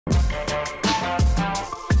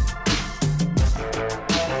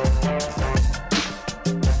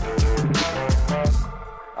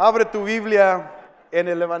Abre tu Biblia en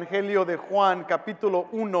el Evangelio de Juan, capítulo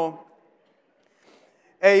 1.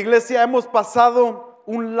 Iglesia, hemos pasado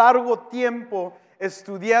un largo tiempo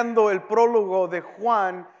estudiando el prólogo de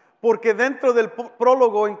Juan, porque dentro del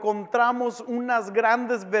prólogo encontramos unas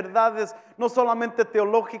grandes verdades, no solamente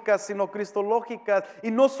teológicas, sino cristológicas. Y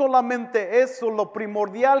no solamente eso, lo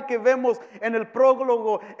primordial que vemos en el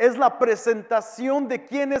prólogo es la presentación de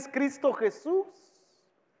quién es Cristo Jesús.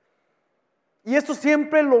 Y esto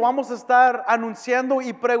siempre lo vamos a estar anunciando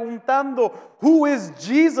y preguntando, ¿Who is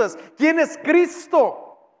Jesus? ¿Quién es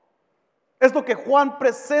Cristo? Es lo que Juan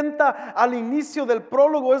presenta al inicio del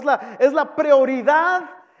prólogo, es la prioridad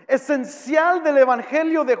esencial del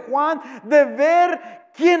Evangelio de Juan, de ver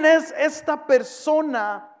quién es esta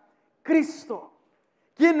persona, Cristo.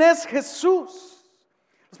 ¿Quién es Jesús?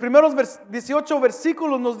 Los primeros 18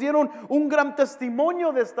 versículos nos dieron un gran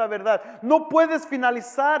testimonio de esta verdad. No puedes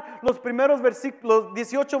finalizar los primeros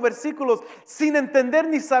 18 versículos sin entender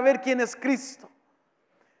ni saber quién es Cristo.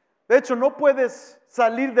 De hecho, no puedes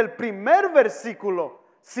salir del primer versículo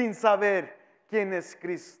sin saber quién es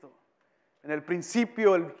Cristo. En el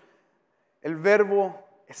principio el verbo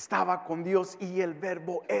estaba con Dios y el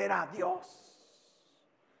verbo era Dios.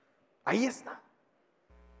 Ahí está.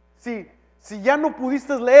 Si ya no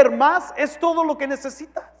pudiste leer más, es todo lo que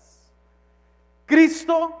necesitas.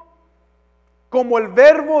 Cristo, como el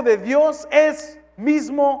verbo de Dios, es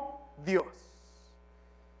mismo Dios.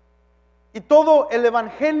 Y todo el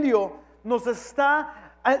Evangelio nos está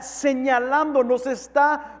señalando, nos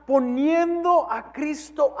está poniendo a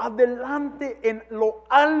Cristo adelante en lo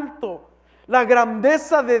alto. La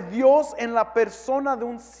grandeza de Dios en la persona de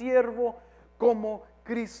un siervo como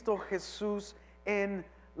Cristo Jesús en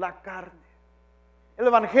la carne. El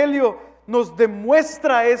Evangelio nos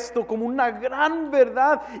demuestra esto como una gran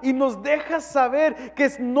verdad y nos deja saber que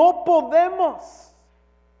no podemos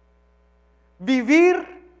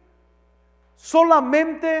vivir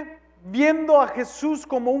solamente viendo a Jesús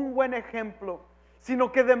como un buen ejemplo,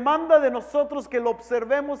 sino que demanda de nosotros que lo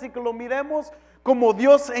observemos y que lo miremos como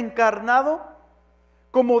Dios encarnado,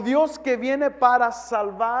 como Dios que viene para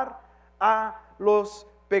salvar a los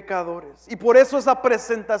pecadores. Y por eso esa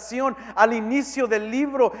presentación al inicio del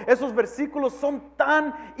libro, esos versículos son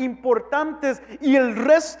tan importantes, y el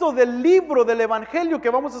resto del libro del Evangelio que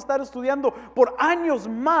vamos a estar estudiando por años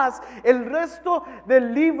más, el resto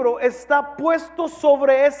del libro está puesto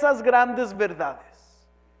sobre esas grandes verdades.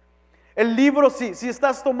 El libro, si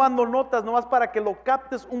estás tomando notas, nomás para que lo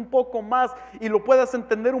captes un poco más y lo puedas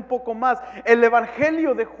entender un poco más, el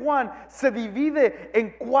Evangelio de Juan se divide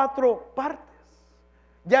en 4 partes.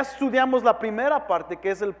 Ya estudiamos la primera parte,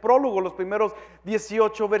 que es el prólogo, los primeros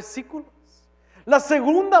 18 versículos. La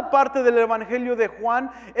segunda parte del Evangelio de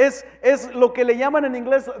Juan es lo que le llaman en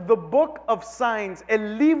inglés The Book of Signs,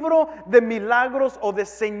 el libro de milagros o de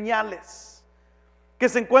señales, que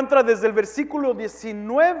se encuentra desde el versículo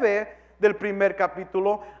 19 del primer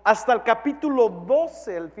capítulo hasta el capítulo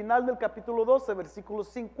 12, el final del capítulo 12, versículo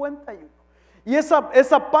 51. Y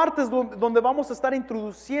esa parte es donde vamos a estar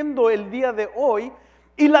introduciendo el día de hoy.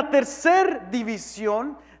 Y la tercera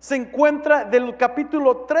división se encuentra del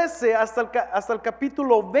capítulo 13 hasta el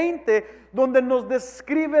capítulo 20, donde nos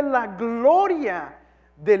describe la gloria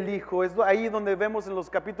del Hijo. Es ahí donde vemos en los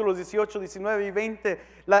capítulos 18, 19 y 20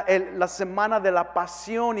 la semana de la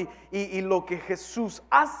pasión y lo que Jesús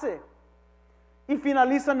hace. Y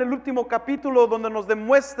finaliza en el último capítulo donde nos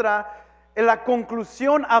demuestra en la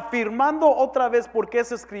conclusión, afirmando otra vez por qué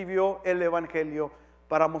se escribió el Evangelio,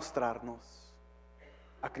 para mostrarnos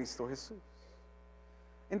a Cristo Jesús.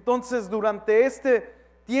 Entonces, durante este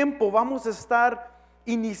tiempo vamos a estar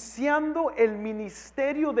iniciando el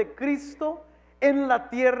ministerio de Cristo en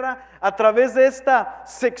la tierra a través de esta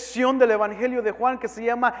sección del Evangelio de Juan que se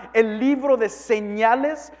llama el libro de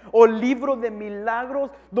señales o libro de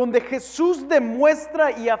milagros, donde Jesús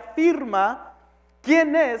demuestra y afirma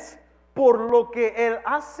quién es por lo que Él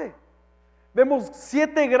hace. Vemos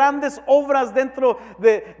 7 grandes obras dentro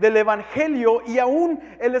del Evangelio, y aún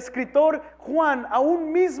el escritor Juan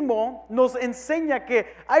aún mismo nos enseña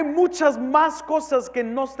que hay muchas más cosas que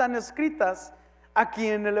no están escritas aquí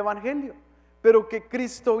en el Evangelio, pero que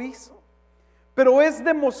Cristo hizo. Pero es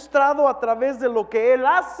demostrado a través de lo que Él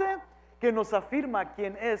hace, que nos afirma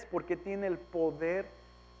quién es, porque tiene el poder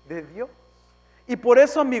de Dios. Y por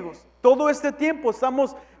eso, amigos, todo este tiempo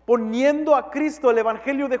estamos poniendo a Cristo, el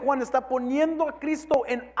Evangelio de Juan está poniendo a Cristo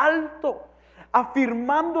en alto,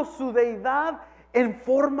 afirmando su deidad en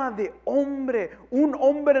forma de hombre. Un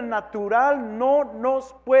hombre natural no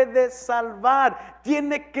nos puede salvar,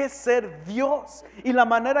 tiene que ser Dios. Y la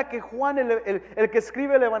manera que Juan, el que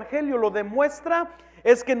escribe el Evangelio, lo demuestra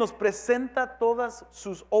es que nos presenta todas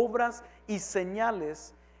sus obras y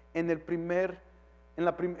señales en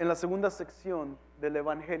la segunda sección del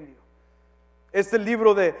Evangelio. Este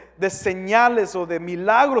libro de señales o de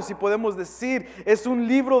milagros, si podemos decir, es un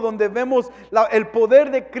libro donde vemos el poder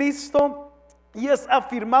de Cristo y es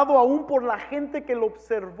afirmado aún por la gente que lo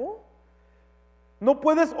observó. No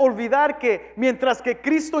puedes olvidar que mientras que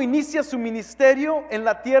Cristo inicia su ministerio en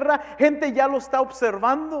la tierra, gente ya lo está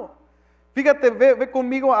observando. Fíjate, ve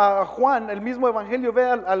conmigo a Juan, el mismo evangelio, ve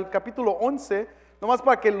al capítulo 11, nomás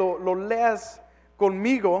para que lo leas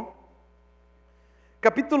conmigo.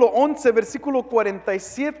 Capítulo 11, versículo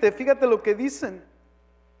 47, fíjate lo que dicen.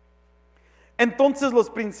 Entonces los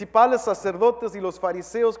principales sacerdotes y los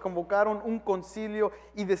fariseos convocaron un concilio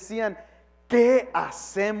y decían: ¿qué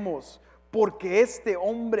hacemos? Porque este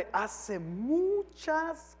hombre hace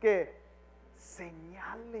muchas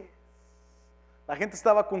señales. La gente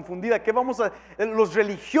estaba confundida. Los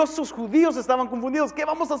religiosos judíos estaban confundidos. ¿Qué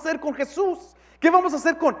vamos a hacer con Jesús? ¿Qué vamos a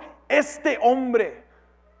hacer con este hombre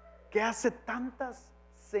que hace tantas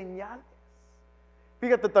señales?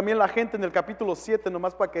 Fíjate también la gente en el capítulo 7,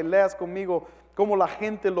 nomás para que leas conmigo cómo la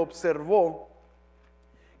gente lo observó,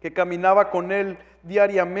 que caminaba con él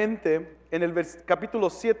diariamente. En el capítulo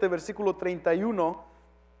 7, versículo 31,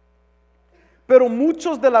 pero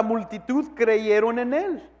muchos de la multitud creyeron en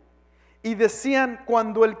él y decían: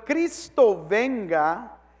 cuando el Cristo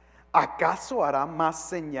venga, ¿acaso hará más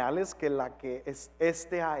señales que la que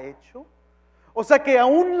éste ha hecho? O sea que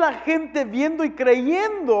aún la gente viendo y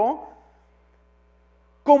creyendo,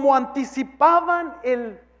 como anticipaban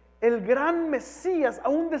el gran Mesías,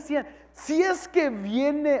 aún decían: si es que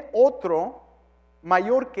viene otro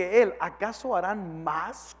mayor que él, ¿acaso harán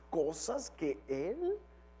más cosas que él?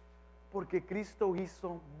 Porque Cristo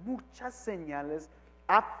hizo muchas señales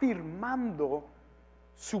afirmando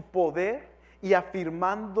su poder y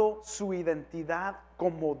afirmando su identidad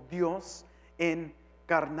como Dios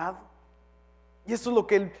encarnado. Y eso es lo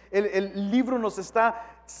que el libro nos está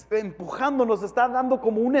empujando, nos está dando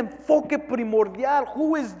como un enfoque primordial.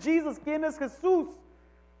 Who is Jesus? ¿Quién es Jesús?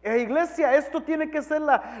 Iglesia, esto tiene que ser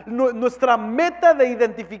nuestra meta de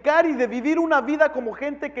identificar y de vivir una vida como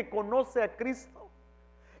gente que conoce a Cristo,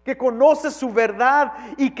 que conoce su verdad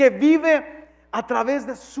y que vive a través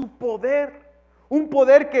de su poder. Un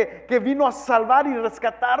poder que vino a salvar y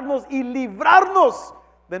rescatarnos y librarnos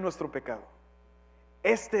de nuestro pecado.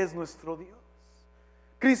 Este es nuestro Dios.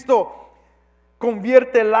 Cristo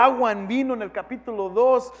convierte el agua en vino en el capítulo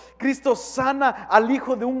 2. Cristo sana al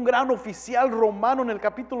hijo de un gran oficial romano en el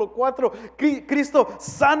capítulo 4. Cristo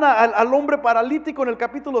sana al hombre paralítico en el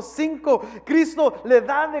capítulo 5. Cristo le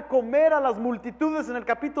da de comer a las multitudes en el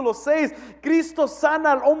capítulo 6. Cristo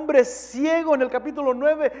sana al hombre ciego en el capítulo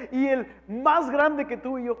 9. Y el más grande que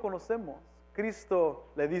tú y yo conocemos, Cristo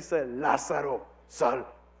le dice: Lázaro, sal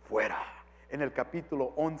fuera. En el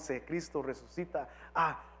capítulo 11, Cristo resucita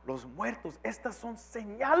a los muertos. Estas son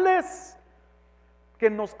señales que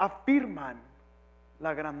nos afirman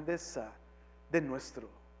la grandeza de nuestro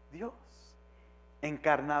Dios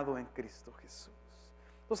encarnado en Cristo Jesús.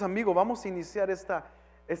 Entonces, amigos, vamos a iniciar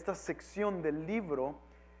esta sección del libro,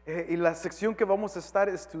 y la sección que vamos a estar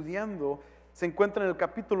estudiando se encuentra en el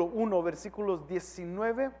capítulo 1, versículos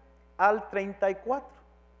 19 al 34.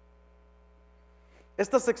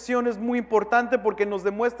 Esta sección es muy importante porque nos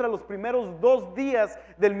demuestra los primeros 2 días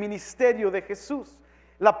del ministerio de Jesús.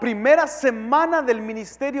 La primera semana del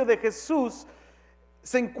ministerio de Jesús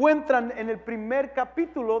se encuentran en el primer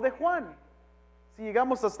capítulo de Juan. Si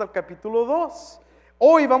llegamos hasta el capítulo 2.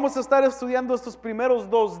 Hoy vamos a estar estudiando estos primeros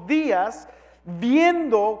 2 días,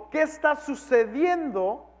 viendo qué está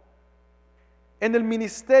sucediendo en el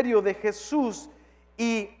ministerio de Jesús.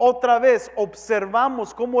 Y otra vez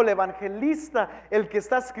observamos cómo el evangelista, el que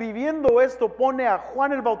está escribiendo esto, pone a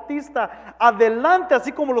Juan el Bautista adelante,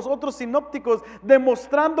 así como los otros sinópticos,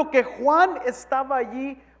 demostrando que Juan estaba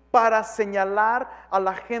allí para señalar a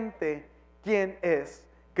la gente quién es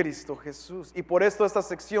Cristo Jesús. Y por esto esta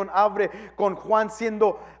sección abre con Juan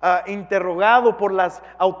siendo interrogado por las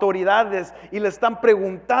autoridades y le están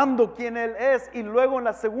preguntando quién él es, y luego en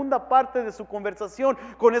la segunda parte de su conversación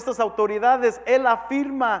con estas autoridades él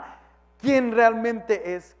afirma quién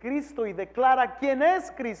realmente es Cristo y declara quién es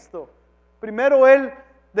Cristo. Primero él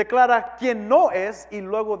declara quién no es y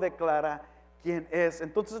luego declara quién es.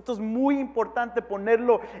 Entonces esto es muy importante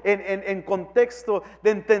ponerlo en contexto,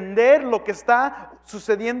 de entender lo que está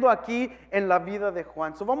sucediendo aquí en la vida de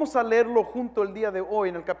Juan. Vamos a leerlo junto el día de hoy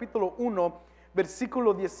en el capítulo 1,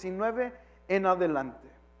 versículo 19 en adelante.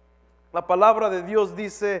 La palabra de Dios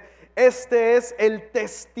dice: este es el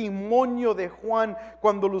testimonio de Juan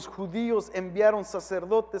cuando los judíos enviaron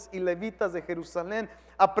sacerdotes y levitas de Jerusalén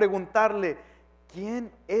a preguntarle,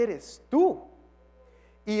 ¿quién eres tú?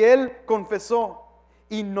 Y él confesó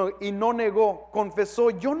y no negó, confesó,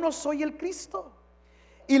 yo no soy el Cristo.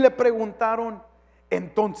 Y le preguntaron,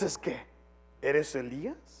 ¿entonces qué? ¿Eres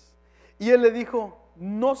Elías? Y él le dijo,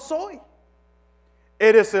 no soy.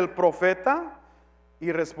 ¿Eres el profeta?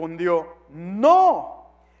 Y respondió, no.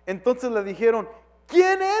 Entonces le dijeron,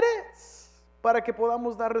 ¿quién eres? Para que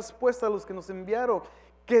podamos dar respuesta a los que nos enviaron.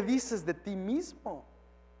 ¿Qué dices de ti mismo?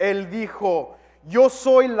 Él dijo, yo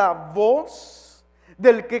soy la voz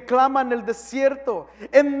del que clama en el desierto,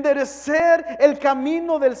 enderecer el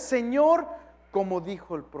camino del Señor, como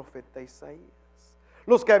dijo el profeta Isaías.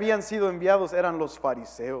 Los que habían sido enviados eran los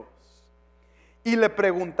fariseos. Y le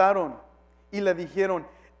preguntaron y le dijeron,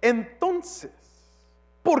 entonces,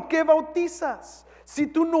 ¿por qué bautizas si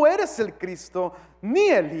tú no eres el Cristo, ni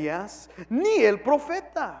Elías, ni el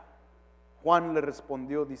profeta? Juan le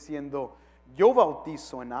respondió diciendo, yo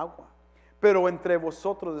bautizo en agua, pero entre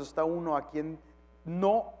vosotros está uno a quien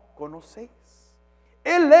no conocéis.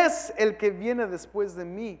 Él es el que viene después de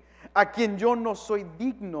mí, a quien yo no soy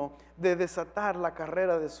digno de desatar la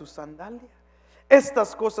carrera de su sandalia.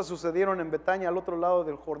 Estas cosas sucedieron en Betania, al otro lado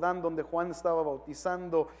del Jordán, donde Juan estaba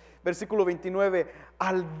bautizando. Versículo 29,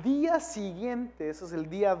 al día siguiente, ese es el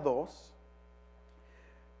día 2,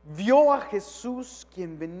 vio a Jesús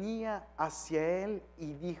quien venía hacia él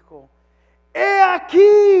y dijo, he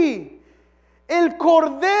aquí el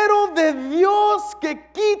Cordero de Dios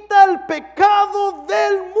que quita el pecado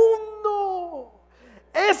del mundo.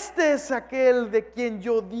 Este es aquel de quien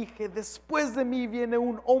yo dije, después de mí viene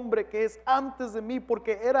un hombre que es antes de mí,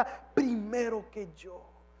 porque era primero que yo.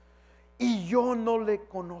 Y yo no le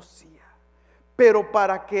conocía, pero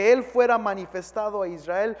para que él fuera manifestado a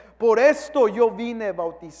Israel, por esto yo vine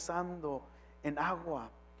bautizando en agua.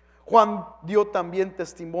 Juan dio también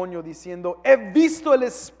testimonio diciendo, he visto el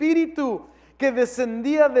Espíritu que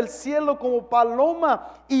descendía del cielo como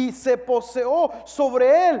paloma y se poseó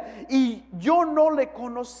sobre él. Y yo no le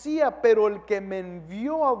conocía, pero el que me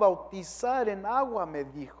envió a bautizar en agua me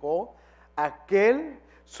dijo, aquel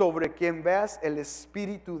sobre quien veas el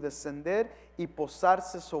Espíritu descender y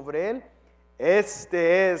posarse sobre él,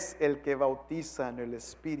 este es el que bautiza en el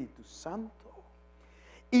Espíritu Santo.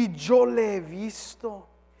 Y yo le he visto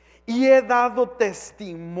y he dado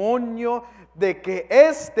testimonio de que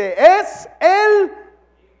este es el,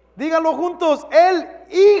 díganlo juntos, el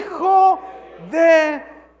Hijo de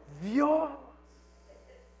Dios.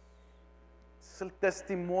 Es el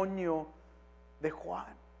testimonio de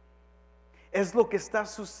Juan. Es lo que está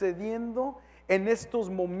sucediendo en estos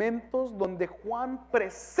momentos donde Juan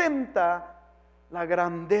presenta la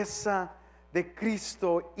grandeza de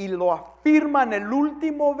Cristo y lo afirma en el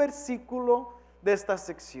último versículo de esta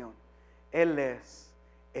sección. Él es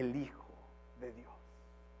el Hijo de Dios.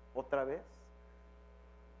 Otra vez,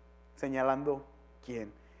 señalando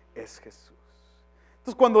quién es Jesús.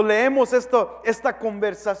 Entonces, cuando leemos esta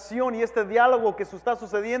conversación y este diálogo que está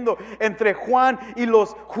sucediendo entre Juan y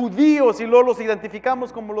los judíos, y luego los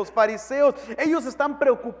identificamos como los fariseos, ellos están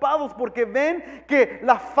preocupados porque ven que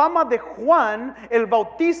la fama de Juan, el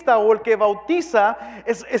bautista o el que bautiza,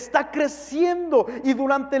 está creciendo. Y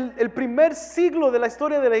durante el primer siglo de la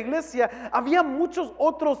historia de la iglesia, había muchos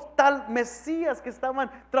otros tal Mesías que estaban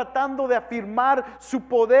tratando de afirmar su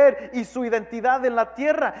poder y su identidad en la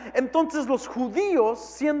tierra. Entonces los judíos,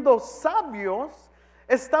 siendo sabios,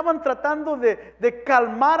 estaban tratando de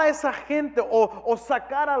calmar a esa gente o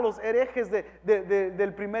sacar a los herejes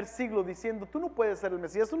del primer siglo, diciendo, tú no puedes ser el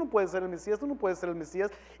Mesías, tú no puedes ser el Mesías, tú no puedes ser el Mesías.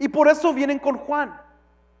 Y por eso vienen con Juan.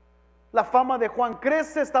 La fama de Juan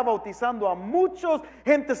crece, está bautizando a muchos,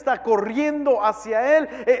 gente está corriendo hacia él.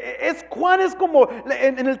 Juan es como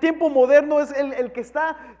en el tiempo moderno, es el que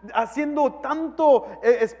está haciendo tanto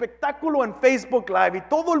espectáculo en Facebook Live, y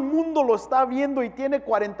todo el mundo lo está viendo y tiene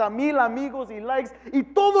 40,000 amigos y likes, y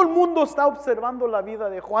todo el mundo está observando la vida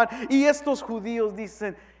de Juan. Y estos judíos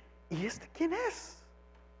dicen, ¿y este quién es?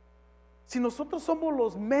 Si nosotros somos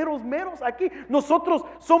los meros aquí, nosotros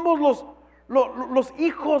somos los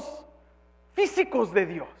hijos físicos de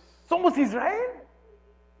Dios, somos Israel.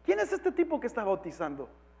 ¿Quién es este tipo que está bautizando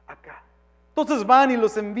acá? Entonces van y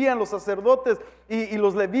los envían los sacerdotes y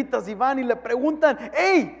los levitas, y van y le preguntan,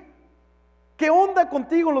 hey, ¿qué onda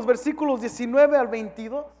contigo? En los versículos 19 al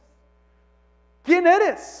 22, ¿quién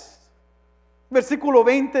eres? Versículo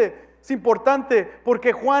 20 es importante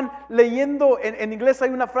porque Juan, leyendo en inglés hay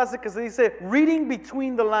una frase que se dice reading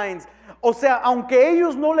between the lines. O sea, aunque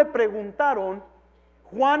ellos no le preguntaron,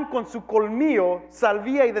 Juan con su colmillo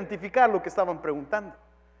sabía identificar lo que estaban preguntando.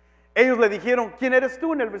 Ellos le dijeron, ¿quién eres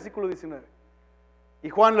tú? En el versículo 19. Y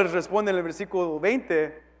Juan les responde en el versículo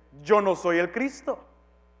 20, yo no soy el Cristo.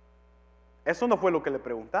 Eso no fue lo que le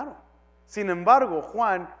preguntaron. Sin embargo,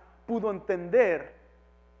 Juan pudo entender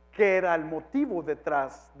qué era el motivo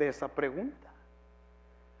detrás de esa pregunta.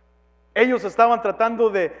 Ellos estaban tratando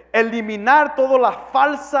de eliminar toda la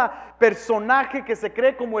falsa personaje que se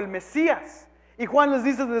cree como el Mesías. Y Juan les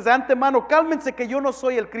dice desde antemano, cálmense que yo no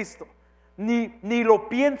soy el Cristo, ni lo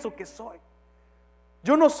pienso que soy.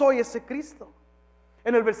 Yo no soy ese Cristo.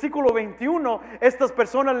 En el versículo 21, estas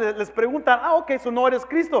personas les preguntan, ok, eso no eres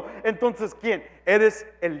Cristo. Entonces, ¿quién? ¿Eres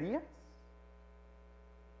Elías?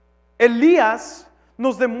 Elías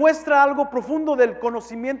nos demuestra algo profundo del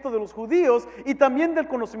conocimiento de los judíos y también del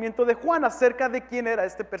conocimiento de Juan acerca de quién era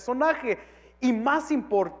este personaje. Y más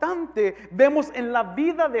importante, vemos en la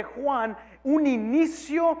vida de Juan un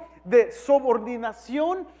inicio de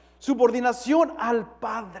subordinación al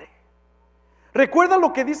Padre. Recuerda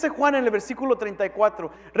lo que dice Juan en el versículo 34.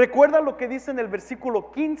 Recuerda lo que dice en el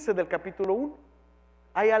versículo 15 del capítulo 1.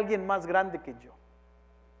 Hay alguien más grande que yo.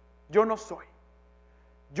 Yo no soy.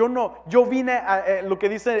 Yo vine a, lo que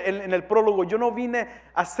dice en el prólogo, yo no vine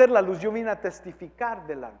a hacer la luz, yo vine a testificar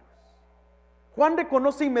de la luz. Juan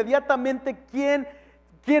reconoce inmediatamente quién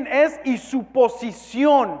es y su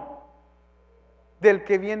posición del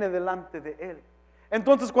que viene delante de él.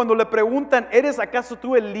 Entonces, cuando le preguntan, ¿eres acaso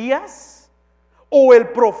tú Elías o el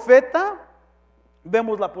profeta?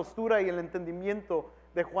 Vemos la postura y el entendimiento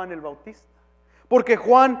de Juan el Bautista. Porque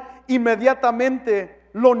Juan inmediatamente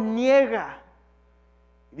lo niega.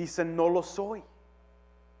 Dice, no lo soy.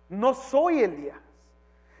 No soy Elías.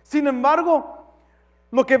 Sin embargo,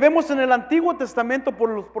 lo que vemos en el Antiguo Testamento por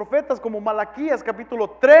los profetas como Malaquías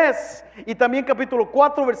capítulo 3 y también capítulo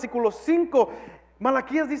 4 versículo 5,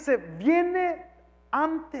 Malaquías dice, viene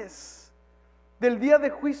antes del día de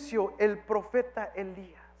juicio el profeta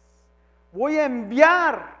Elías. Voy a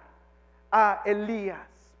enviar a Elías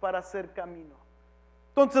para hacer camino.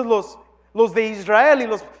 Entonces los de Israel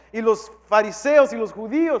y los fariseos y los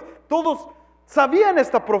judíos, todos sabían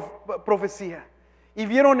esta profecía. Y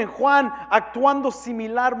vieron en Juan actuando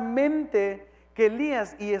similarmente que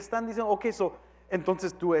Elías. Y están diciendo, ok,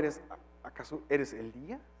 entonces tú ¿acaso eres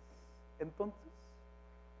Elías? Entonces.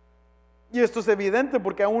 Y esto es evidente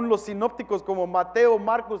porque aún los sinópticos como Mateo,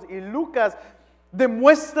 Marcos y Lucas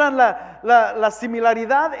demuestran la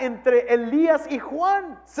similaridad entre Elías y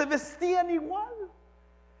Juan. Se vestían igual.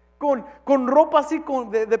 Con ropa así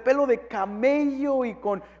de pelo de camello y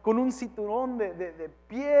con un cinturón de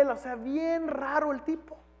piel, o sea, bien raro el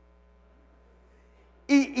tipo.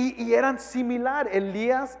 Y eran similar,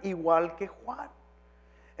 Elías igual que Juan.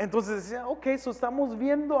 Entonces decían, ok, estamos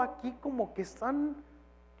viendo aquí como que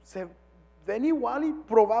se ven igual y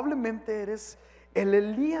probablemente eres el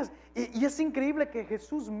Elías. Y es increíble que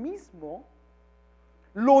Jesús mismo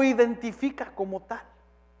lo identifica como tal.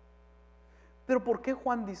 Pero ¿por qué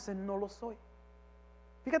Juan dice no lo soy?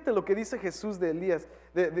 Fíjate lo que dice Jesús de Elías,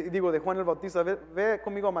 de Juan el Bautista. Ve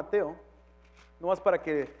conmigo a Mateo, nomás para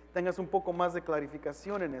que tengas un poco más de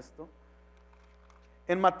clarificación en esto.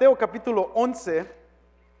 En Mateo capítulo 11,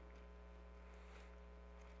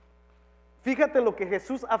 fíjate lo que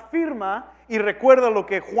Jesús afirma y recuerda lo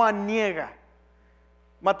que Juan niega.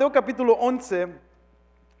 Mateo capítulo 11,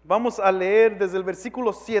 vamos a leer desde el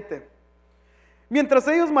versículo 7. Mientras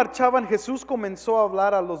ellos marchaban, Jesús comenzó a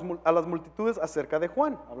hablar a las multitudes acerca de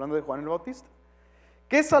Juan, hablando de Juan el Bautista.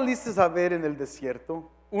 ¿Qué saliste a ver en el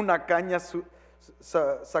desierto? ¿Una caña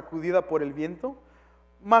sacudida por el viento?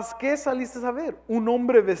 ¿Mas qué saliste a ver? ¿Un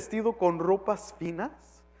hombre vestido con ropas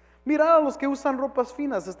finas? Mirad a los que usan ropas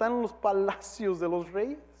finas, están en los palacios de los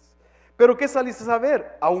reyes. ¿Pero qué saliste a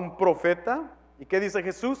ver? ¿A un profeta? ¿Y qué dice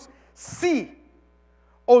Jesús? Sí,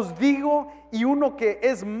 os digo, y uno que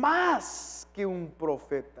es más que un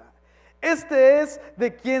profeta. Este es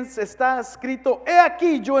de quien está escrito, he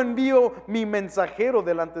aquí yo envío mi mensajero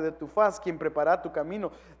delante de tu faz, quien prepara tu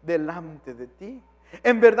camino delante de ti.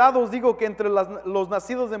 En verdad os digo que entre los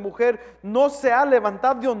nacidos de mujer no se ha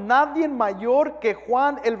levantado nadie mayor que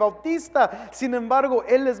Juan el Bautista. Sin embargo,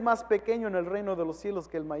 él es más pequeño en el reino de los cielos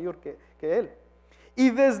que el mayor que él. Y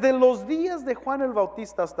desde los días de Juan el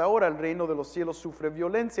Bautista hasta ahora el reino de los cielos sufre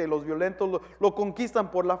violencia y los violentos lo conquistan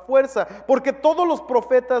por la fuerza, porque todos los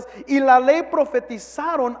profetas y la ley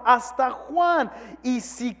profetizaron hasta Juan. Y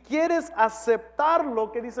si quieres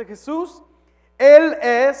aceptarlo, ¿qué dice Jesús? Él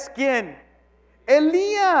es ¿quién?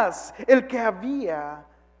 Elías, el que había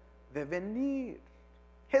de venir.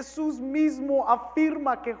 Jesús mismo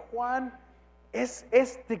afirma que Juan es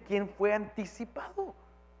quien fue anticipado.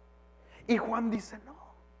 Y Juan dice, no.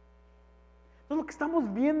 Entonces lo que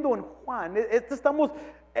estamos viendo en Juan,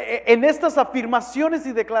 en estas afirmaciones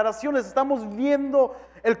y declaraciones, estamos viendo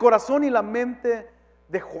el corazón y la mente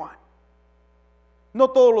de Juan.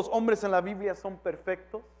 No todos los hombres en la Biblia son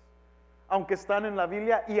perfectos, aunque están en la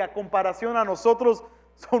Biblia, y a comparación a nosotros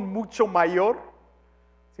son mucho mayor.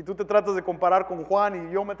 Si tú te tratas de comparar con Juan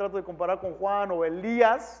y yo me trato de comparar con Juan o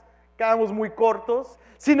Elías, quedamos muy cortos.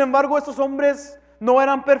 Sin embargo, estos hombres no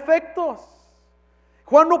eran perfectos.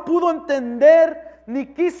 Juan no pudo entender ni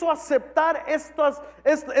quiso aceptar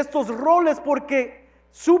estos roles porque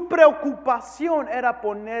su preocupación era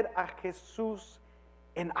poner a Jesús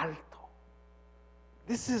en alto.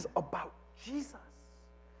 This is about Jesus.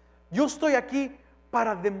 Yo estoy aquí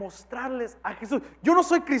para demostrarles a Jesús. Yo no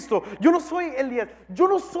soy Cristo, yo no soy Elías, yo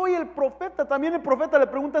no soy el profeta. También el profeta le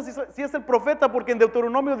pregunta si es el profeta, porque en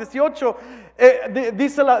Deuteronomio 18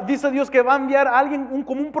 dice Dios que va a enviar a alguien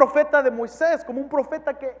como un profeta de Moisés, como un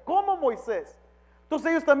profeta como Moisés.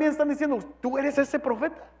 Entonces ellos también están diciendo, ¿tú eres ese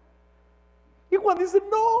profeta? Y Juan dice,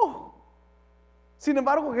 no. Sin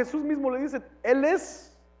embargo, Jesús mismo le dice, Él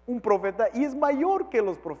es un profeta y es mayor que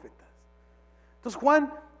los profetas. Entonces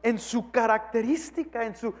Juan, en su característica,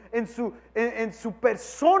 en su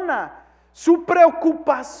persona, su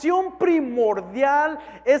preocupación primordial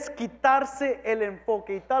es quitarse el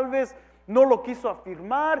enfoque. Y tal vez no lo quiso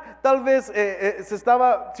afirmar, tal vez se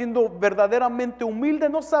estaba siendo verdaderamente humilde,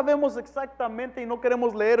 no sabemos exactamente y no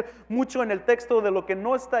queremos leer mucho en el texto de lo que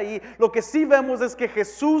no está ahí. Lo que sí vemos es que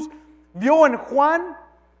Jesús vio en Juan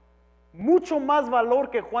mucho más valor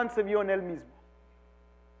que Juan se vio en él mismo.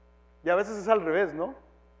 Y a veces es al revés, ¿no?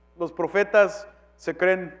 Los profetas se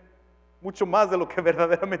creen mucho más de lo que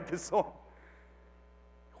verdaderamente son.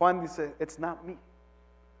 Juan dice, it's not me.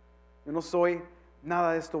 Yo no soy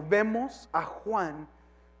nada de esto. Vemos a Juan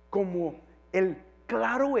como el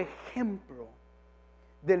claro ejemplo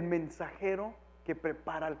del mensajero que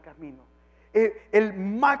prepara el camino. El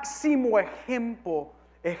máximo ejemplo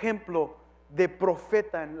de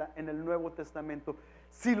profeta en el Nuevo Testamento.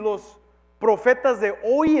 Si los profetas de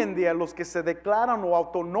hoy en día, los que se declaran o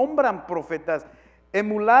autonombran profetas,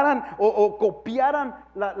 emularan o copiaran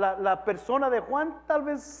la persona de Juan, tal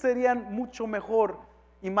vez serían mucho mejor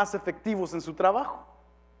y más efectivos en su trabajo.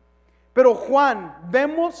 Pero Juan,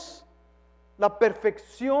 vemos la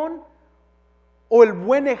perfección o el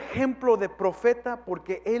buen ejemplo de profeta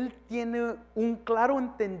porque él tiene un claro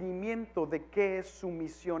entendimiento de qué es su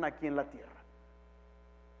misión aquí en la tierra.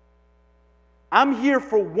 I'm here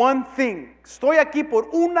for one thing. Estoy aquí por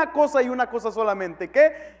una cosa y una cosa solamente.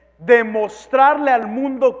 ¿Qué? Demostrarle al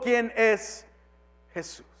mundo quién es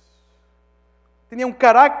Jesús. Tenía un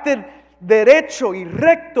carácter derecho y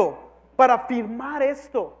recto para afirmar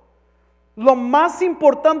esto. Lo más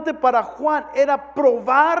importante para Juan era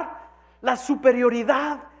probar la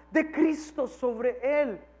superioridad de Cristo sobre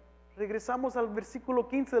él. Regresamos al versículo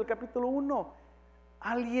 15 del capítulo 1.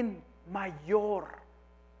 Alguien mayor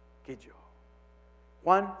que yo.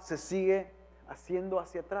 Juan se sigue haciendo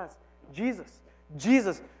hacia atrás.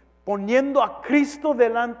 Jesus, poniendo a Cristo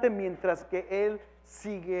delante mientras que Él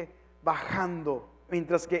sigue bajando,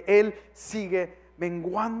 mientras que Él sigue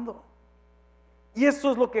menguando. Y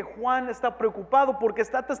eso es lo que Juan está preocupado porque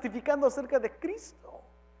está testificando acerca de Cristo.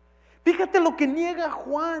 Fíjate lo que niega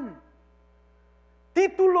Juan.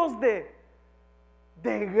 Títulos de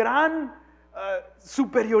gran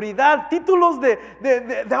superioridad, títulos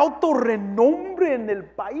de alto renombre en el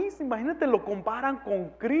país. Imagínate, lo comparan con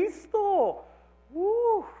Cristo.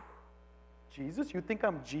 Jesus, you think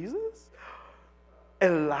I'm Jesus?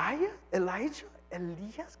 Elijah,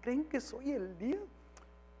 Elías, ¿creen que soy Elías?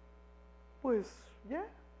 Pues, yeah,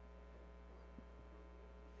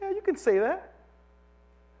 you can say that.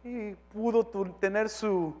 Y pudo tener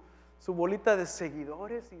su bolita de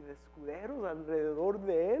seguidores y de escuderos alrededor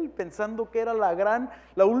de él, pensando que era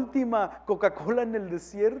la última Coca-Cola en el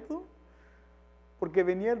desierto, porque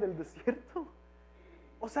venía del desierto.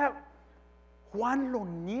 O sea, Juan lo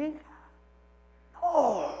niega.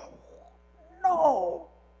 No,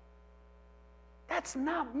 that's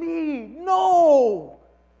not me, no.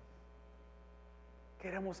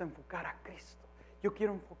 Queremos enfocar a Cristo. Yo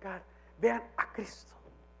quiero enfocar, vean a Cristo,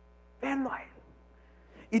 véanlo a Él.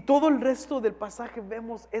 Y todo el resto del pasaje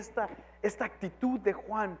vemos esta actitud de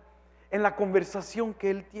Juan en la conversación que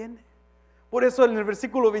él tiene. Por eso en el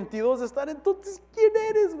versículo 22 están, entonces, ¿quién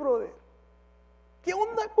eres, brother? ¿Qué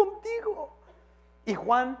onda contigo? Y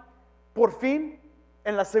Juan, por fin,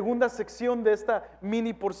 en la segunda sección de esta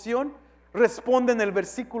mini porción, responde en el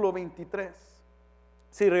versículo 23.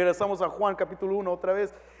 Si regresamos a Juan capítulo 1 otra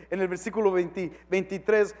vez, en el versículo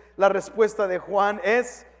 23, la respuesta de Juan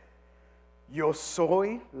es: yo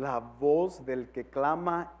soy la voz del que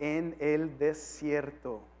clama en el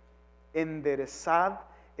desierto. Enderezad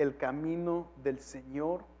el camino del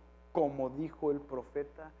Señor, como dijo el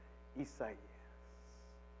profeta Isaías.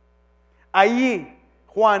 Ahí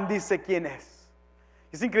Juan dice quién es.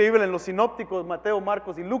 Es increíble, en los sinópticos, Mateo,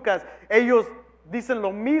 Marcos y Lucas, ellos dicen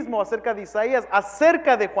lo mismo acerca de Isaías,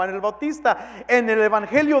 acerca de Juan el Bautista. En el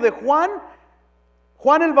Evangelio de Juan,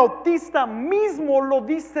 Juan el Bautista mismo lo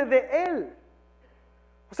dice de él.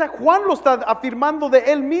 O sea, Juan lo está afirmando de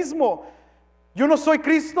él mismo. Yo no soy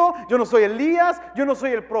Cristo, yo no soy Elías, yo no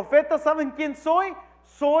soy el profeta. ¿Saben quién soy?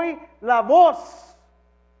 Soy la voz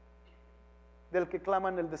del que clama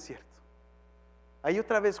en el desierto. Ahí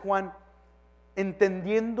otra vez Juan,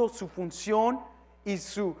 entendiendo su función y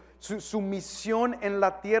su misión en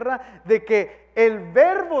la tierra, de que el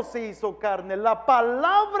verbo se hizo carne, la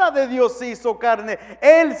palabra de Dios se hizo carne.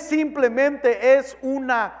 Él simplemente es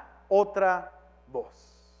una otra voz.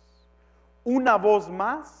 Una voz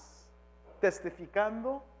más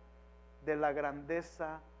testificando de la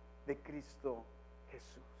grandeza de Cristo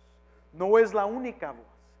Jesús. No es la única voz,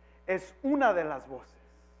 es una de las voces.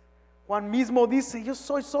 Juan mismo dice, yo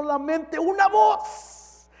soy solamente una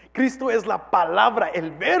voz. Cristo es la palabra, el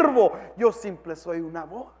verbo. Yo simple soy una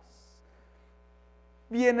voz.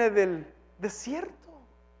 Viene del desierto.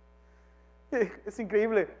 Es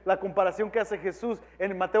increíble la comparación que hace Jesús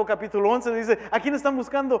en Mateo capítulo 11. Dice, ¿a quién están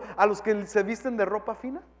buscando? ¿A los que se visten de ropa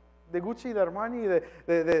fina? De Gucci, de Armani,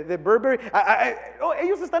 de Burberry.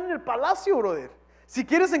 Ellos están en el palacio, brother. Si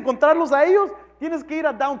quieres encontrarlos a ellos, tienes que ir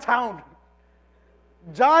a downtown.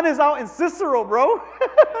 John is out in Cicero, bro.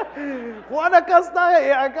 Juan acá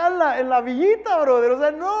está, acá en la villita, brother. O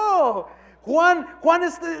sea, no. Juan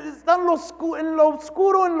está en lo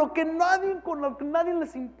oscuro, en lo que con lo que nadie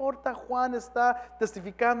les importa. Juan está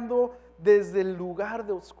testificando desde el lugar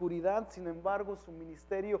de oscuridad. Sin embargo, su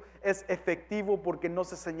ministerio es efectivo porque no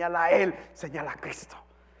se señala a él, señala a Cristo.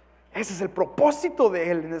 Ese es el propósito de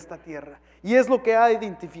él en esta tierra. Y es lo que ha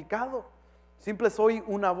identificado. Simple soy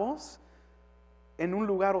una voz en un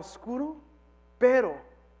lugar oscuro, pero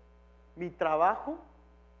mi trabajo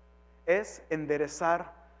es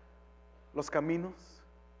enderezar los caminos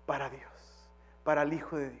para Dios, para el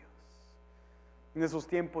Hijo de Dios. En esos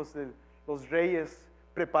tiempos los reyes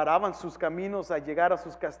preparaban sus caminos a llegar a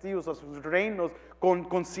sus castillos, a sus reinos,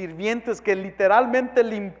 con sirvientes que literalmente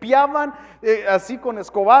limpiaban así con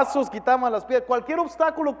escobazos, quitaban las piedras, cualquier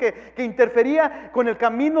obstáculo que interfería con el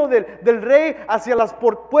camino del rey hacia las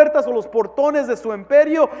puertas o los portones de su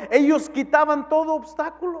imperio. Ellos quitaban todo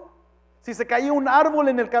obstáculo. Si se caía un árbol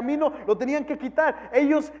en el camino, lo tenían que quitar.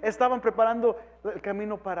 Ellos estaban preparando el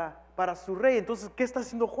camino para su rey. Entonces, ¿qué está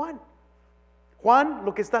haciendo Juan? Juan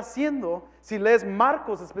lo que está haciendo, si lees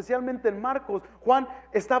Marcos, especialmente en Marcos, Juan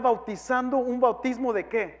está bautizando un bautismo ¿de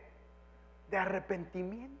qué? De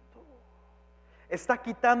arrepentimiento. Está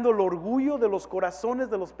quitando el orgullo de los corazones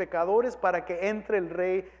de los pecadores para que entre el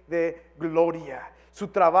Rey de Gloria. Su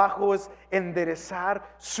trabajo es enderezar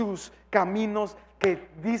sus caminos, que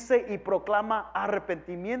dice y proclama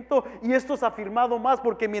arrepentimiento. Y esto es afirmado más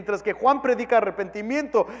porque mientras que Juan predica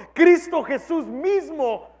arrepentimiento, Cristo Jesús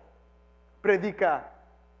mismo predica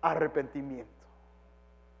arrepentimiento.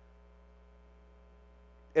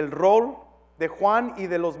 El rol de Juan y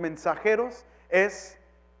de los mensajeros es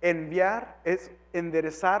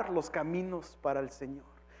enderezar los caminos para el Señor.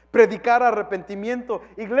 Predicar arrepentimiento.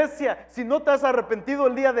 Iglesia, si no te has arrepentido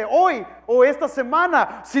el día de hoy o esta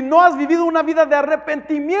semana, si no has vivido una vida de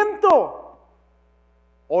arrepentimiento,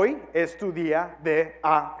 hoy es tu día de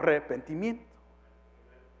arrepentimiento.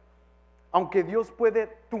 Aunque Dios puede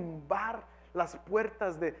tumbar las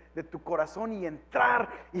puertas de tu corazón y entrar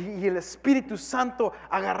y el Espíritu Santo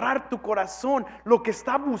agarrar tu corazón, lo que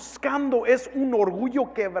está buscando es un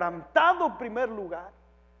orgullo quebrantado en primer lugar,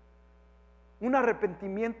 un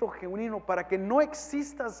arrepentimiento genuino, para que no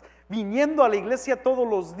existas viniendo a la iglesia todos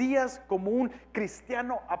los días como un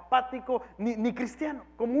cristiano apático, ni cristiano,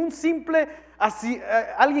 como un simple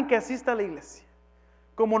alguien que asista a la iglesia,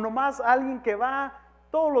 como nomás alguien que va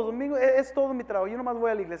todos los domingos. Es todo mi trabajo, yo nomás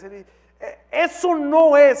voy a la iglesia. Eso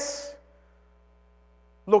no es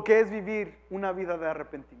lo que es vivir una vida de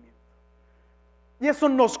arrepentimiento. Y eso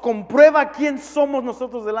nos comprueba quién somos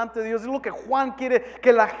nosotros delante de Dios. Es lo que Juan quiere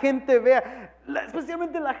que la gente vea,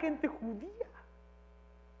 especialmente la gente judía.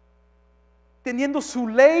 Teniendo su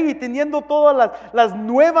ley y teniendo todas las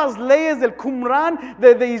nuevas leyes del Qumran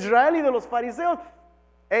de Israel y de los fariseos.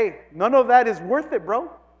 Hey, none of that is worth it,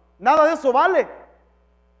 bro. Nada de eso vale.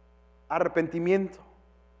 Arrepentimiento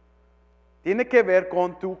tiene que ver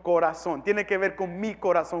con tu corazón, tiene que ver con mi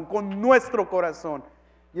corazón, con nuestro corazón.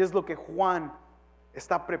 Y es lo que Juan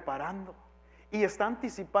está preparando y está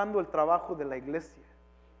anticipando el trabajo de la iglesia.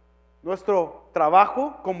 Nuestro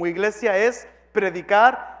trabajo como iglesia es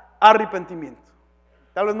predicar arrepentimiento.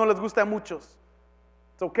 Tal vez no les guste a muchos,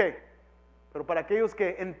 it's okay, pero para aquellos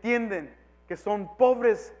que entienden que son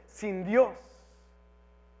pobres sin Dios,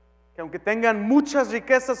 que aunque tengan muchas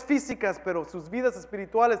riquezas físicas, pero sus vidas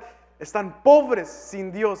espirituales están pobres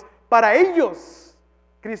sin Dios, para ellos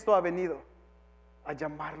Cristo ha venido a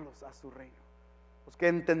llamarlos a su reino. Los que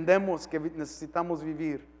entendemos que necesitamos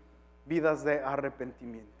vivir vidas de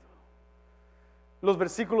arrepentimiento. Los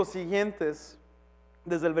versículos siguientes,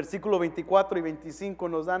 desde el versículo 24 y 25,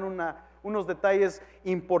 nos dan unos detalles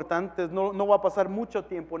importantes. No va a pasar mucho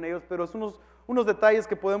tiempo en ellos, pero es unos detalles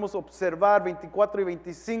que podemos observar. 24 y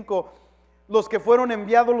 25, los que fueron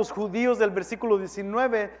enviados, los judíos, del versículo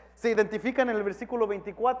 19, se identifican en el versículo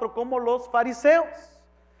 24 como los fariseos,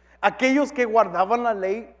 aquellos que guardaban la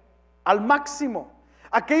ley al máximo,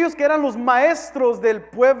 aquellos que eran los maestros del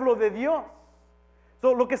pueblo de Dios.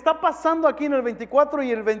 Lo que está pasando aquí en el 24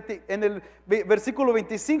 y en el versículo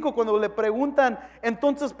 25, cuando le preguntan,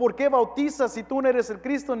 entonces, ¿por qué bautizas si tú no eres el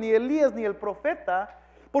Cristo, ni Elías, ni el profeta?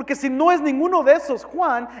 Porque si no es ninguno de esos,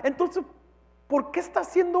 Juan, entonces, ¿por qué está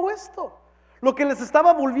haciendo esto? Lo que les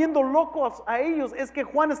estaba volviendo locos a ellos es que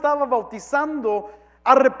Juan estaba bautizando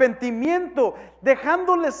arrepentimiento,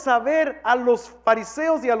 dejándoles saber a los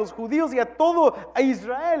fariseos y a los judíos y a todo a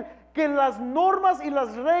Israel que las normas y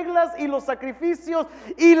las reglas y los sacrificios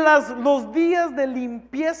y los días de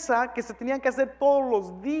limpieza que se tenían que hacer todos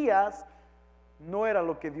los días no era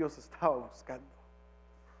lo que Dios estaba buscando.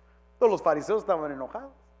 Todos los fariseos estaban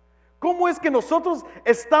enojados. ¿Cómo es que nosotros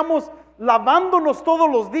estamos lavándonos todos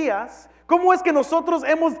los días? ¿Cómo es que nosotros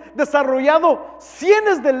hemos desarrollado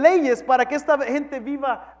cientos de leyes para que esta gente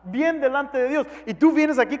viva bien delante de Dios? Y tú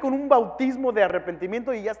vienes aquí con un bautismo de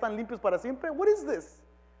arrepentimiento y ya están limpios para siempre. What is this?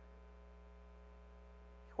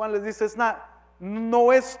 Juan les dice,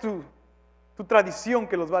 no es tu tradición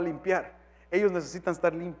que los va a limpiar. Ellos necesitan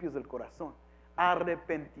estar limpios del corazón.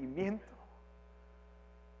 Arrepentimiento.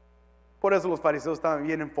 Por eso los fariseos estaban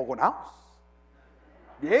bien enfogonados,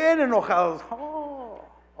 bien enojados. Oh,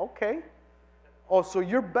 okay. Oh, so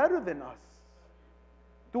you're better than us.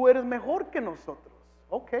 Tú eres mejor que nosotros.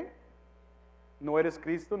 Okay. No eres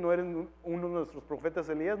Cristo, no eres uno de nuestros profetas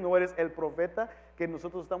Elías, no eres el profeta que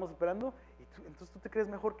nosotros estamos esperando. Entonces tú te crees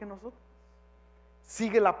mejor que nosotros.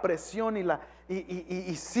 Sigue la presión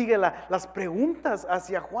y sigue las preguntas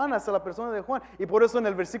hacia Juan, hacia la persona de Juan. Y por eso en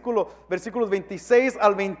el versículos 26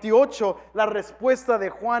 al 28, la respuesta de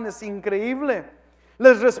Juan es increíble.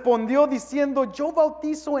 Les respondió diciendo, yo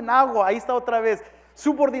bautizo en agua. Ahí está otra vez,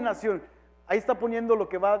 subordinación. Ahí está poniendo lo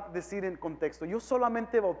que va a decir en contexto. Yo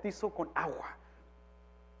solamente bautizo con agua.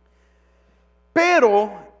 Pero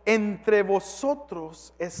entre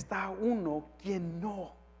vosotros está uno quien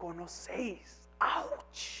no conocéis.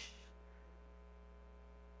 ¡Auch!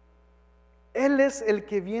 Él es el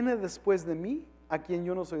que viene después de mí, a quien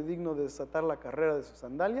yo no soy digno de desatar la carrera de su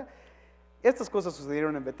sandalia. Estas cosas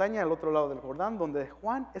sucedieron en Betania, al otro lado del Jordán, donde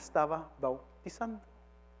Juan estaba bautizando.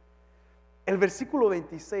 El versículo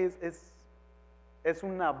 26 es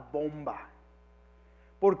una bomba,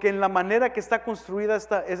 porque en la manera que está construida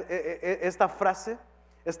esta frase,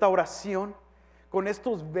 esta oración, con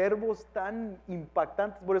estos verbos tan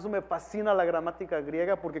impactantes. Por eso me fascina la gramática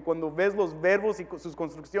griega, porque cuando ves los verbos y sus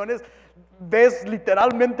construcciones, ves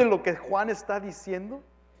literalmente lo que Juan está diciendo.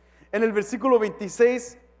 En el versículo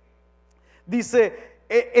 26 dice,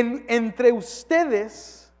 entre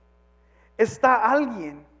ustedes está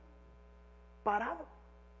alguien parado.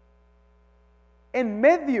 En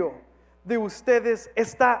medio de ustedes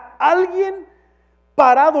está alguien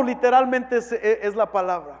parado, literalmente es la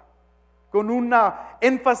palabra, con una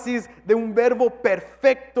énfasis de un verbo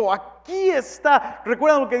perfecto. Aquí está.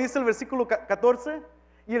 ¿Recuerdan lo que dice el versículo 14?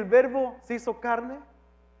 Y el verbo se hizo carne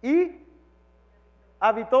y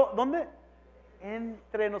habitó, ¿dónde?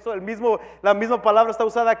 Entre nosotros. La misma palabra está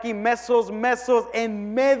usada aquí, mesos,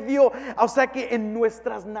 en medio. O sea que en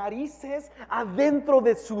nuestras narices, adentro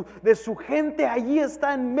de su gente, allí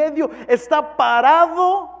está en medio, está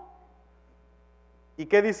parado. ¿Y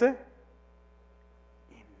qué dice?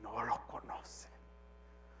 Y no lo conoce.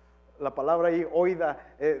 La palabra ahí,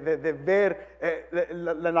 oída, de ver,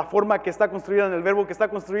 la forma que está construida en el verbo que está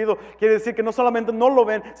construido, quiere decir que no solamente no lo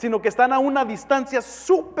ven, sino que están a una distancia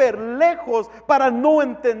súper lejos para no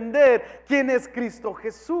entender quién es Cristo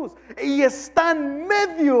Jesús. Y está en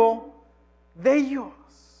medio de ellos.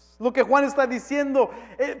 Lo que Juan está diciendo,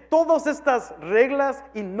 todas estas reglas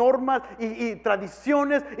y normas y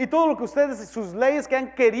tradiciones y todo lo que ustedes y sus leyes que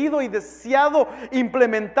han querido y deseado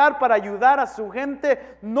implementar para ayudar a su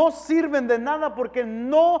gente no sirven de nada porque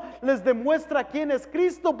no les demuestra quién es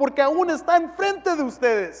Cristo, porque aún está enfrente de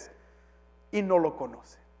ustedes y no lo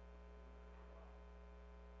conocen.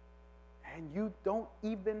 And you don't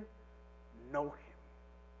even know him.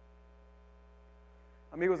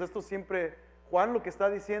 Amigos, esto siempre... Juan lo que está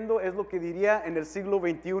diciendo es lo que diría en el siglo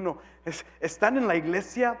XXI. Están en la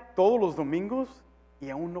iglesia todos los domingos y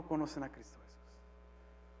aún no conocen a Cristo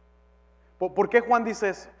Jesús. ¿Por qué Juan dice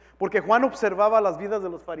eso? Porque Juan observaba las vidas de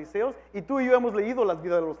los fariseos y tú y yo hemos leído las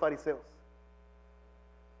vidas de los fariseos.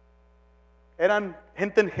 Eran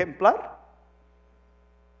gente ejemplar,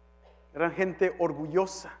 eran gente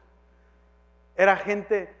orgullosa, era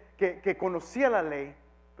gente que conocía la ley,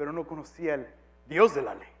 pero no conocía el Dios de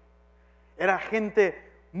la ley. Era gente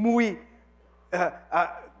muy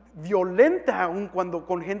violenta aún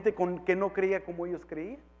con gente que no creía como ellos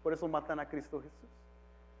creían. Por eso matan a Cristo Jesús.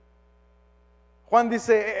 Juan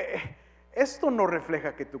dice, esto no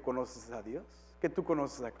refleja que tú conoces a Dios, que tú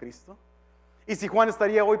conoces a Cristo. Y si Juan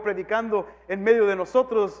estaría hoy predicando en medio de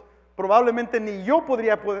nosotros, probablemente ni yo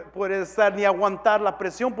podría poder estar ni aguantar la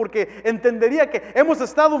presión, porque entendería que hemos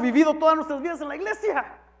estado viviendo todas nuestras vidas en la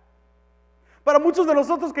iglesia. Para muchos de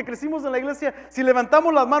nosotros que crecimos en la iglesia, si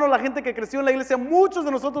levantamos las manos, la gente que creció en la iglesia, muchos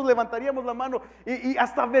de nosotros levantaríamos la mano y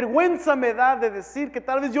hasta vergüenza me da de decir que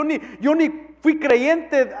tal vez yo ni fui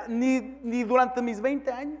creyente ni durante mis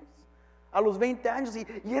 20 años, a los 20 años, y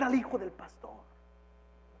era el hijo del pastor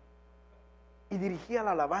y dirigía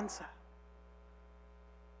la alabanza.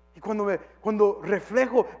 Y cuando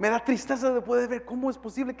reflejo, me da tristeza de poder ver cómo es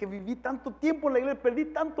posible que viví tanto tiempo en la iglesia, perdí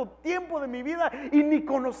tanto tiempo de mi vida y ni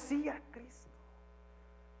conocía a Cristo.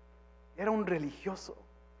 Era un religioso.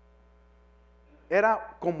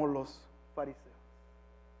 Era como los fariseos.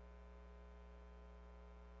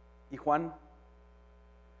 Y Juan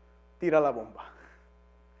tira la bomba.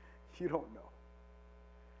 You don't know.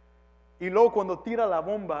 Y luego cuando tira la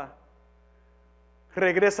bomba,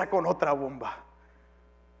 regresa con otra bomba.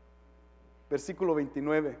 Versículo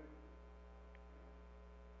 29.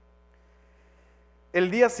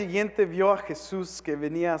 El día siguiente vio a Jesús que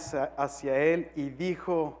venía hacia él y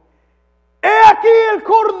dijo: ¡He aquí el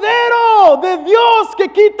Cordero de Dios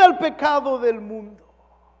que quita el pecado del mundo!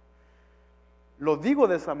 Lo digo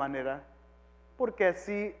de esa manera porque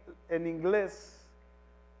así en inglés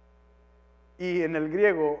y en el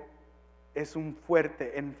griego es un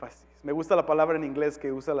fuerte énfasis. Me gusta la palabra en inglés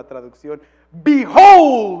que usa la traducción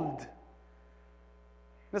behold.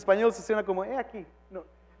 En español se suena como aquí. No,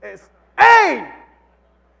 es hey,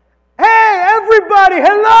 hey everybody,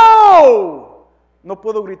 hello. No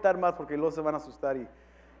puedo gritar más porque luego se van a asustar y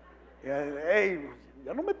hey,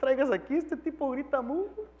 ya no me traigas aquí, este tipo grita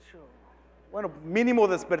mucho. Bueno, mínimo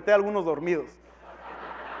desperté a algunos dormidos.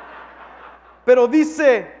 Pero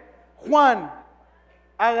dice Juan,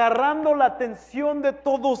 agarrando la atención de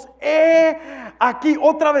todos, aquí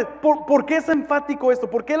otra vez. ¿Por qué es enfático esto?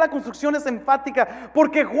 ¿Por qué la construcción es enfática?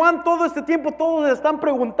 Porque Juan todo este tiempo todos le están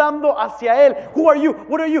preguntando hacia él. Who are you?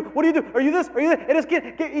 What are you? What do you do? Are you this? Are you that? ¿Eres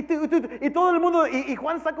quién? Y todo el mundo, y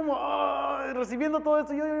Juan está como recibiendo todo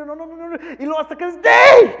esto. Yo, no. Y luego hasta que dice,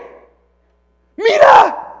 ¡hey!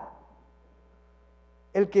 ¡Mira!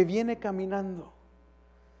 El que viene caminando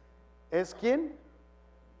 ¿es quién?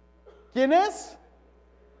 ¿Quién es?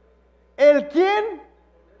 ¿El quién?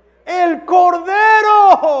 El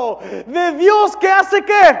Cordero de Dios que hace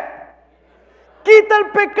 ¿qué? Quita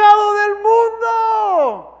el pecado del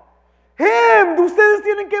mundo. Ustedes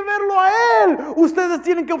tienen que verlo a Él. Ustedes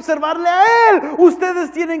tienen que observarle a Él.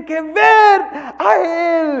 Ustedes tienen que ver a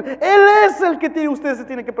Él. Él es el que ustedes se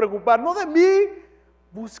tienen que preocupar, no de mí.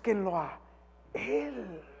 Búsquenlo a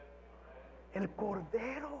Él, el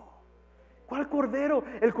Cordero. ¿Cuál Cordero?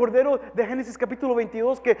 El Cordero de Génesis capítulo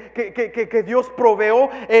 22 que Dios proveó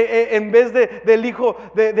en vez del hijo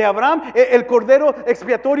de Abraham. El Cordero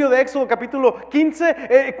expiatorio de Éxodo capítulo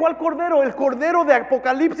 15. ¿Cuál Cordero? El Cordero de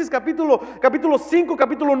Apocalipsis capítulo 5,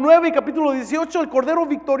 capítulo 9 y capítulo 18. El Cordero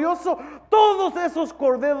victorioso. Todos esos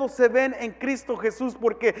corderos se ven en Cristo Jesús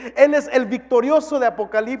porque Él es el victorioso de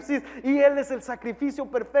Apocalipsis y Él es el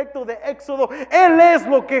sacrificio perfecto de Éxodo. Él es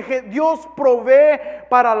lo que Dios provee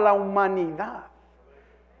para la humanidad,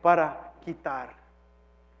 para quitar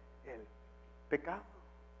el pecado.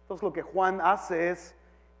 Entonces lo que Juan hace es,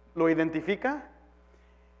 lo identifica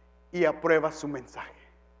y aprueba su mensaje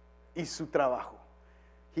y su trabajo.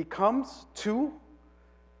 He comes to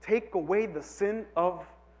take away the sin of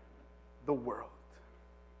the world.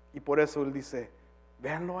 Y por eso él dice,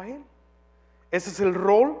 véanlo a Él. Ese es el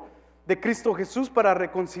rol de Cristo Jesús para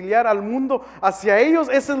reconciliar al mundo hacia ellos.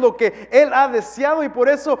 Eso es lo que Él ha deseado y por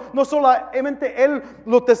eso no solamente Él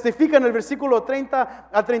lo testifica en el versículo 30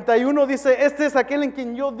 a 31, dice, este es aquel en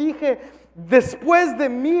quien yo dije, después de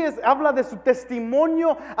mí, habla de su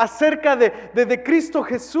testimonio acerca de Cristo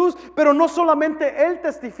Jesús, pero no solamente Él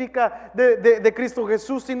testifica de Cristo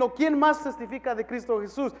Jesús, sino ¿quién más testifica de Cristo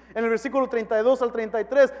Jesús? En el versículo 32 al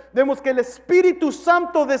 33 vemos que el Espíritu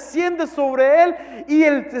Santo desciende sobre Él y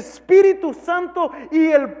el Espíritu Santo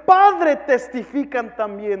y el Padre testifican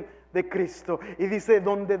también de Cristo. Y dice,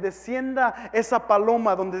 donde descienda esa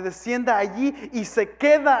paloma, donde descienda allí y se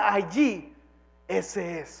queda allí,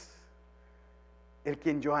 ese es el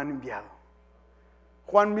quien yo han enviado.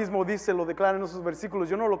 Juan mismo dice, lo declara en esos versículos,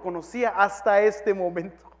 yo no lo conocía hasta este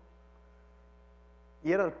momento.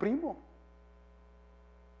 Y era el primo.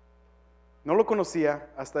 No lo conocía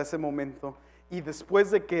hasta ese momento. Y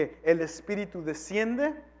después de que el Espíritu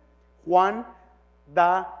desciende, Juan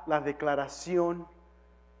da la declaración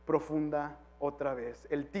profunda otra vez.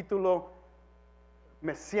 El título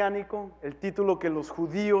mesiánico, el título que los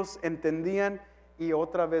judíos entendían, y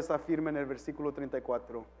otra vez afirma en el versículo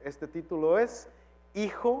 34. Este título es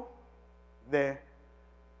Hijo de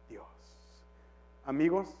Dios.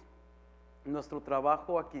 Amigos, nuestro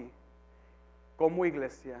trabajo aquí como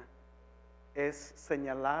iglesia es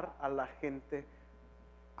señalar a la gente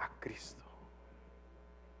a Cristo.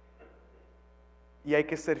 Y hay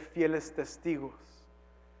que ser fieles testigos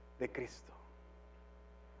de Cristo.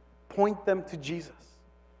 Point them to Jesus.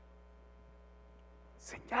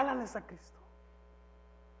 Señálales a Cristo.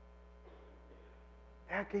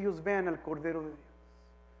 Deja que ellos vean al Cordero de Dios.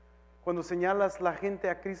 Cuando señalas la gente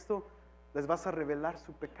a Cristo, les vas a revelar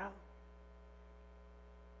su pecado.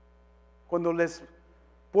 Cuando les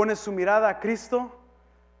pones su mirada a Cristo,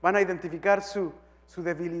 van a identificar su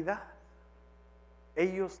debilidad.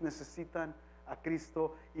 Ellos necesitan a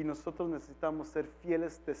Cristo y nosotros necesitamos ser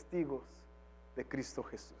fieles testigos de Cristo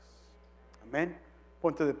Jesús. Amén.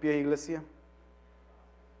 Ponte de pie, iglesia.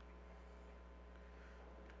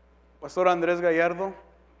 Pastor Andrés Gallardo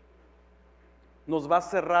nos va a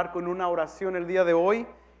cerrar con una oración el día de hoy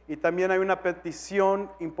y también hay una petición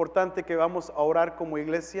importante que vamos a orar como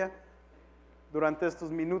iglesia durante estos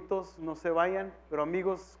minutos. No se vayan, pero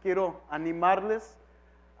amigos, quiero animarles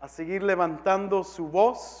a seguir levantando su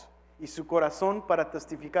voz y su corazón para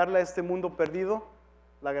testificarle a este mundo perdido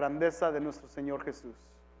la grandeza de nuestro Señor Jesús.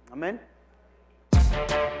 Amén.